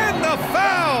and the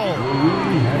foul.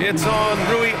 It's on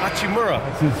Rui Hachimura.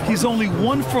 He's only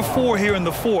 1 for 4 here in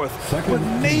the 4th, but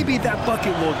maybe that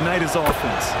bucket will ignite his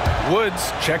offense.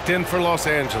 Woods checked in for Los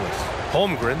Angeles.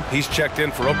 Holmgren, he's checked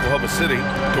in for Oklahoma City.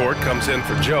 Dort comes in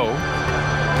for Joe.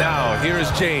 Now here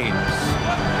is James.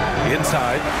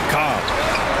 Inside, Cobb.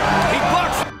 He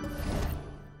blocks.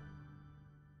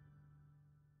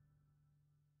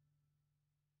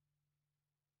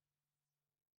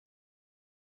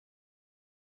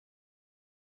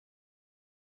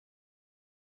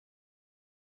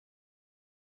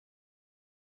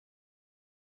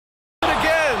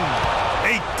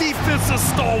 a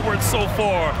stalwart so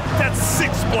far. That's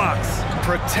 6 blocks.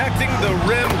 Protecting the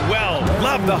rim well.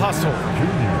 Love the hustle.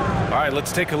 All right,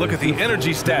 let's take a look at the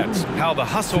energy stats, how the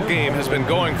hustle game has been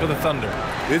going for the Thunder.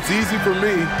 It's easy for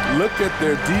me. Look at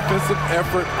their defensive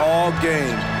effort all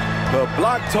game. The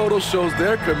block total shows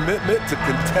their commitment to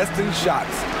contesting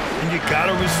shots. And you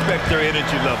gotta respect their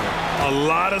energy level. A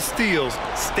lot of steals,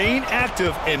 staying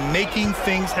active and making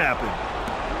things happen.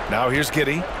 Now here's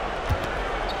Giddey.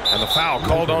 And the foul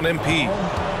called on MP.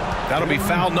 That'll be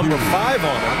foul number 5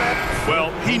 on him.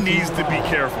 Well, he needs to be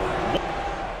careful.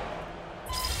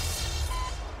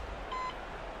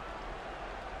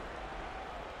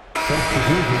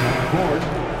 Substitution on the court.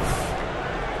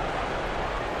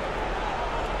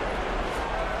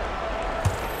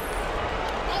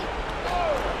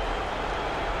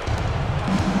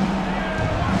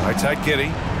 Right side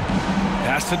Giddey.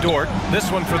 Pass to Dort.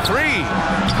 This one for 3.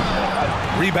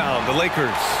 Rebound, the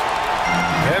Lakers.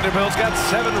 Vanderbilt's got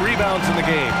 7 rebounds in the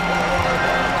game.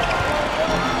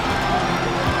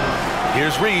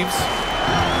 Here's Reeves.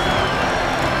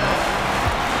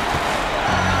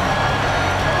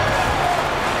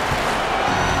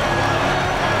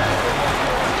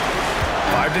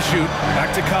 To shoot.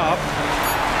 Back to Cobb.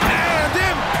 And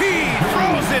MP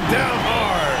throws it down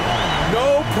hard.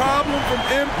 No problem from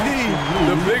MP.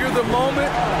 The bigger the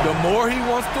moment, the more he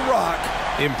wants to rock.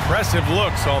 Impressive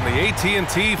looks on the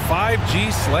AT&T 5G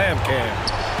Slam Cam.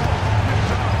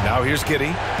 Now here's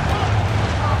Giddey.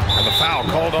 And the foul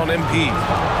called on MP.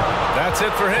 That's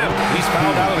it for him. He's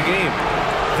fouled out of the game.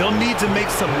 They'll need to make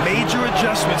some major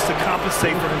adjustments to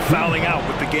compensate for him fouling out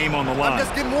with the game on the line.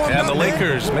 And the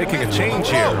Lakers making a change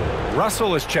here.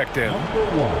 Russell is checked in. Number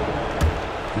 1,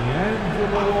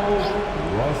 D'Angelo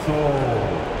Russell.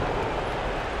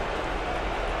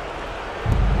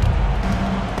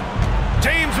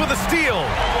 James with a steal.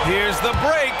 Here's the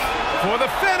break for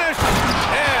the finish.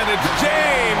 And it's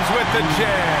James with the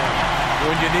jam.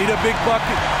 When you need a big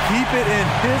bucket, keep it in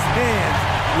his hands.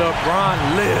 LeBron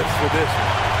lives for this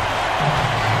one.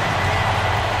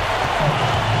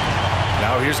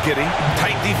 Now here's Giddey.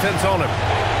 Tight defense on him.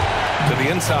 To the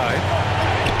inside.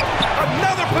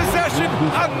 Another possession.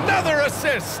 Another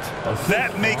assist.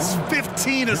 That makes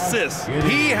 15 assists.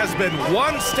 He has been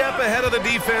one step ahead of the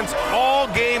defense all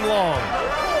game long.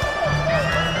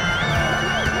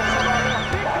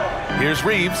 Here's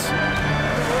Reeves.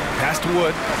 Pass to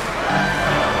Wood.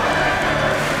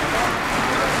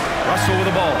 Russell with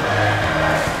the ball.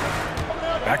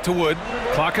 Back to Wood.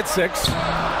 Clock at 6.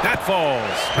 That falls.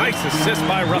 Nice assist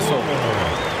by Russell.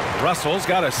 Russell's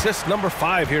got assist number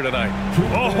 5 here tonight.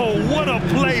 Oh, what a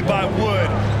play by Wood.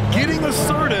 Getting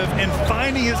assertive and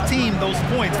finding his team those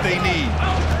points they need.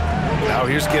 Now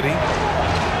here's Giddey.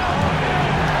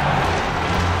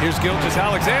 Here's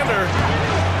Gilgeous-Alexander.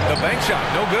 The bank shot,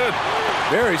 no good.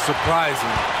 Very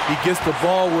surprising. He gets the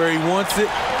ball where he wants it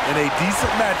in a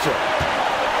decent matchup.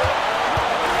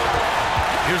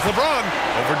 Here's LeBron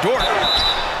over Dort.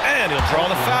 And he'll draw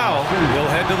the foul. He'll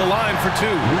head to the line for 2.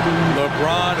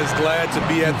 LeBron is glad to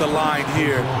be at the line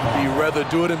here. He'd rather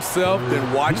do it himself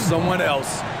than watch someone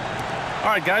else. All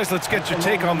right, guys, let's get your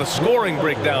take on the scoring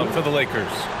breakdown for the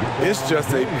Lakers. It's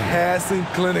just a passing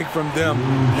clinic from them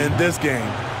in this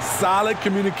game. Solid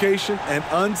communication and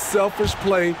unselfish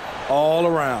play all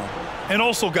around. And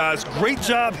also, guys, great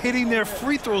job hitting their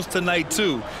free throws tonight,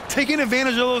 too. Taking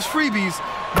advantage of those freebies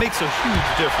makes a huge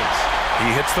difference. He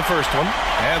hits the first one,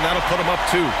 and that'll put him up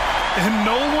 2. And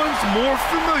no one's more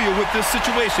familiar with this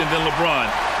situation than LeBron.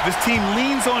 This team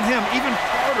leans on him even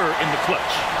harder in the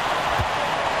clutch.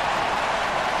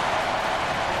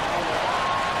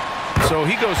 So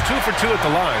he goes 2 for 2 at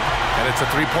the line, and it's a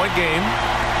 3-point game.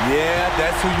 Yeah,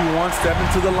 that's who you want stepping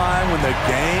to the line when the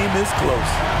game is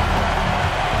close.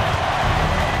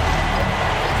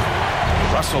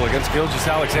 Russell against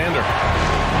Gilgeous-Alexander.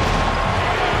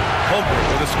 Holmgren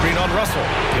with a screen on Russell.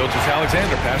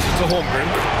 Gilgeous-Alexander passes to Holmgren.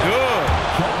 Good.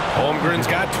 Holmgren's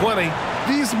got 20.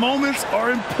 These moments are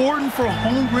important for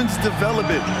Holmgren's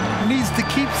development. He needs to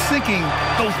keep sinking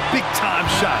those big-time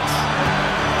shots.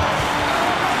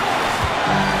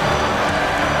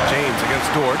 James against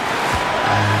Dort.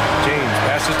 James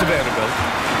passes to Vanderbilt.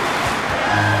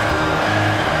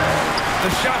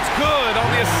 The shot's good on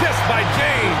the assist by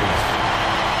James.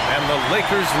 And the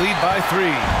Lakers lead by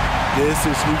 3. This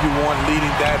is who you want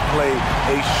leading that play.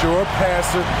 A sure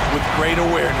passer with great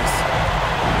awareness.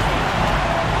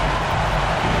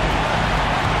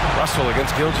 Russell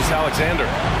against Gilgeous-Alexander.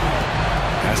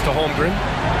 Pass to Holmgren.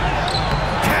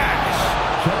 Cash!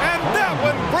 And that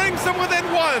one brings them within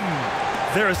 1.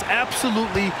 There is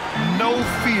absolutely no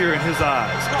fear in his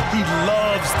eyes. He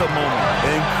loves the moment.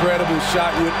 Incredible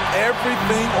shot with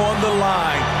everything on the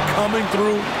line coming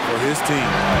through for his team.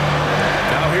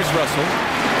 Now here's Russell.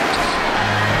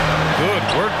 Good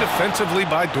work defensively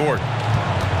by Dort.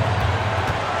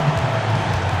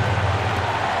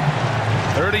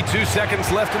 32 seconds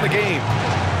left in the game.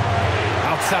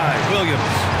 Outside,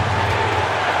 Williams.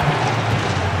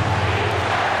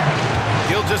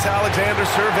 Gilgeous-Alexander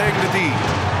surveying the D.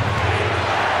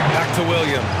 Back to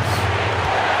Williams.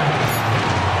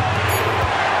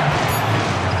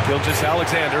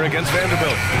 Gilgeous-Alexander against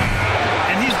Vanderbilt.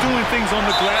 And he's doing things on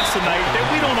the glass tonight that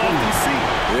we don't often see.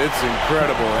 It's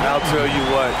incredible, and I'll tell you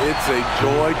what, it's a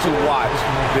joy to watch.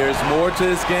 There's more to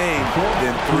this game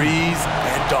than threes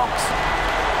and dunks.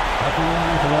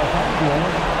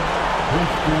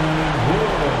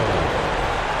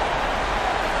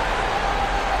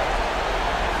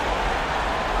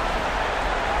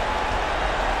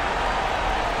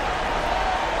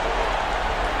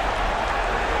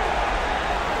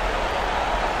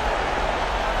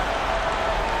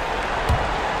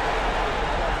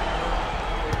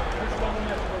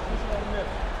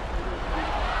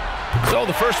 So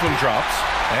the first one drops,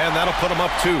 and that'll put him up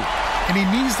 2. And he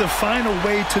needs to find a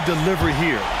way to deliver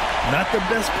here. Not the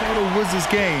best part of Woods'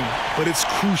 game, but it's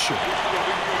crucial.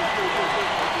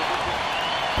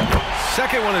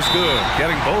 Second one is good,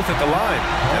 getting both at the line,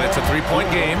 and it's a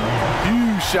 3-point game.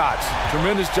 Huge shots.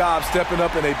 Tremendous job stepping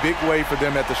up in a big way for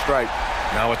them at the stripe.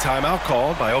 Now a timeout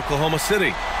called by Oklahoma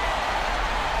City.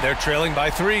 They're trailing by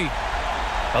 3.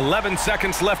 11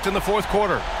 seconds left in the fourth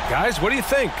quarter. Guys, what do you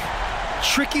think?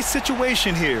 Tricky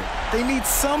situation here. They need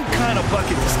some kind of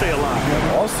bucket to stay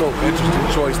alive. Also,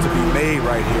 interesting choice to be made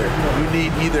right here. You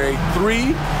need either a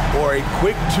 3 or a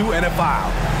quick 2 and a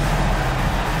foul.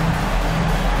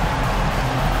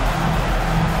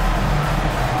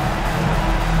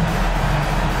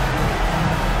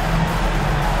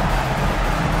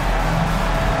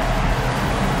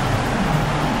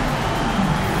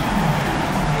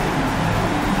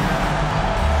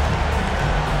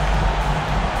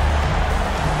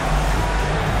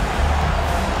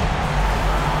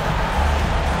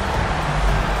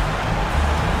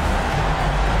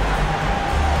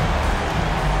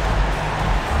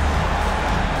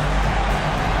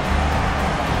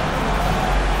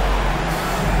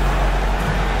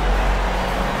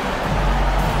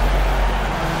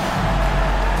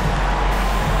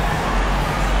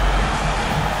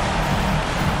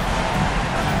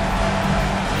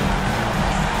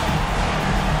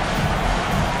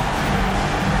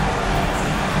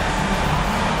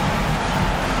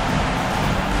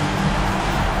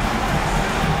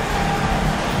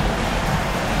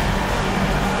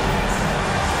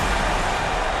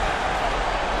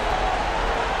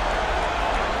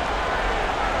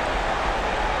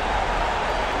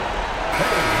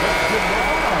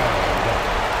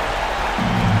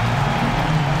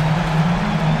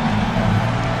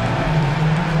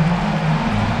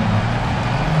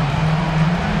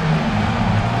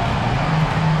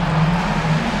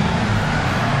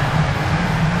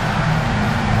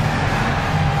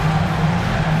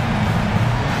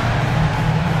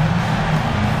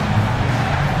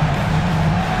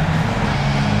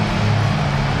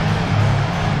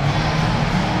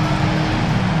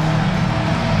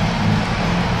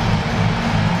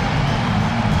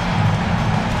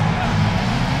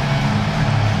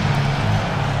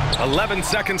 Eleven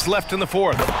seconds left in the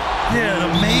fourth. Yeah,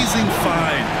 an amazing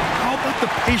find. How about the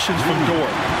patience from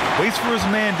Dort? Waits for his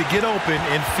man to get open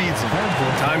and feeds him.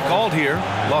 Time called here.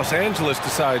 Los Angeles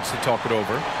decides to talk it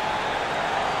over.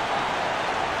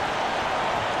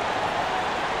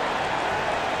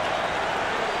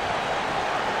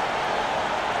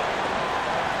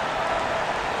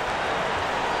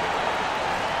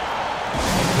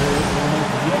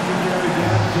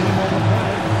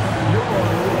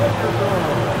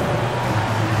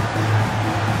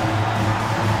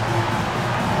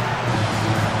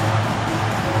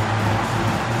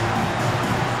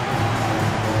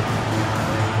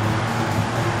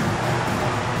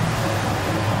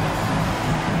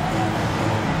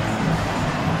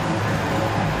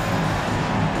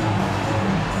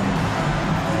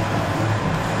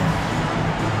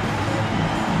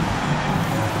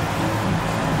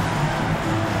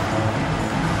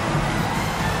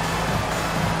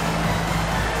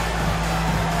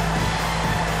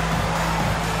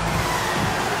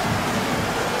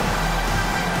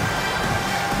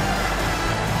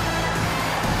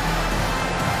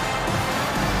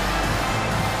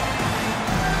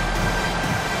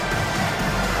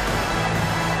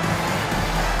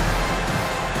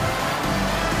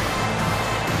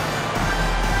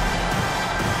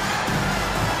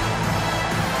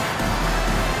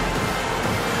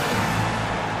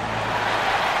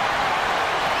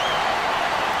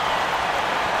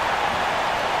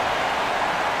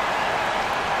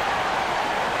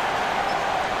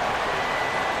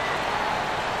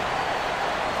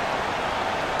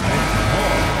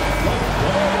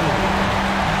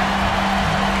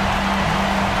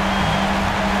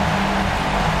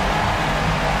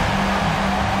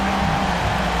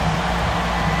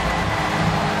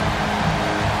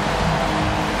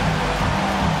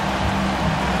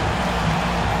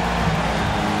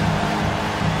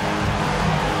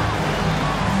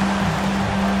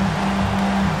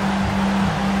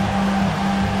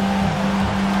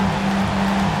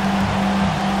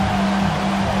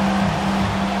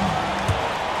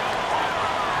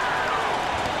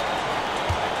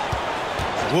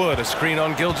 Wood, a screen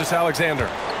on Gilgeous-Alexander.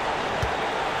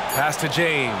 Pass to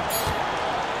James.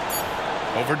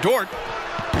 Over Dort.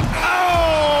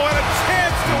 Oh, and a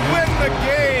chance to win the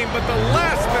game, but the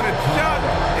last-minute shot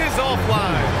is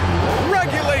offline.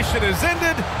 Regulation is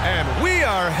ended, and we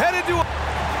are headed to...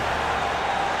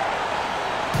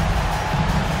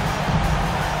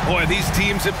 Boy, these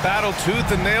teams have battled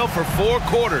tooth and nail for 4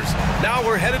 quarters. Now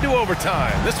we're headed to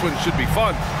overtime. This one should be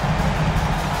fun.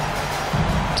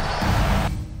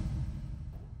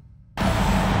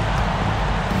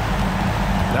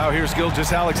 Now here's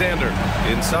Gilgeous-Alexander.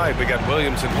 Inside, we got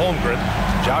Williams and Holmgren.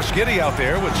 Josh Giddey out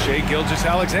there with Shai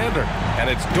Gilgeous-Alexander. And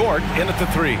it's Dort in at the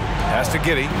 3. Pass to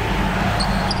Giddey.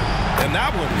 And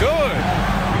that one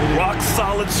good. Rock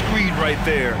solid screen right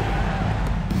there.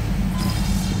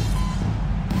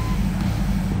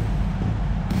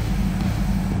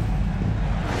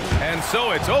 And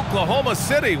so it's Oklahoma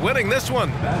City winning this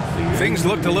one. Things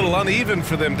looked a little uneven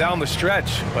for them down the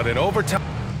stretch, but in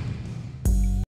overtime...